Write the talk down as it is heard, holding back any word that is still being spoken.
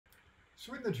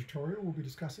So in the tutorial, we'll be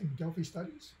discussing Delphi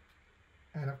studies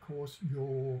and of course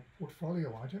your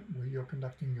portfolio item where you're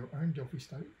conducting your own Delphi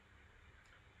study.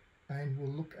 And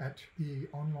we'll look at the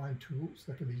online tools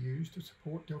that can be used to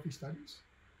support Delphi studies,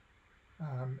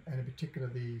 and in particular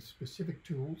the specific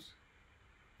tools,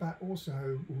 but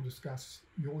also we'll discuss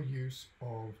your use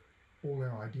of all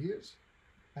our ideas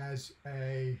as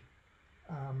a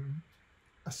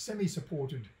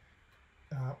semi-supported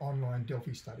online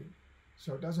Delphi study.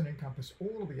 So it doesn't encompass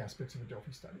all of the aspects of a Delphi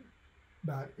study,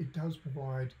 but it does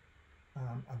provide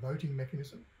a voting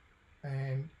mechanism,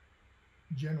 and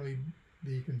generally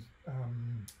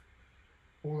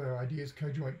all our ideas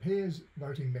cojoint pairs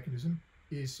voting mechanism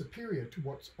is superior to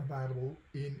what's available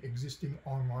in existing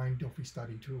online Delphi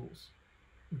study tools,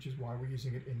 which is why we're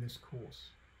using it in this course.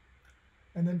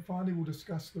 And then finally we'll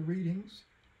discuss the readings,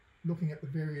 looking at the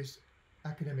various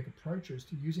academic approaches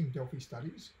to using Delphi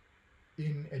studies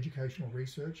in educational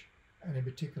research, and in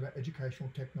particular educational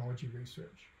technology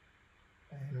research.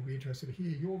 And we'll be interested to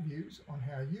hear your views on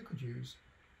how you could use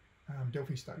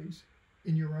Delphi studies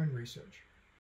in your own research.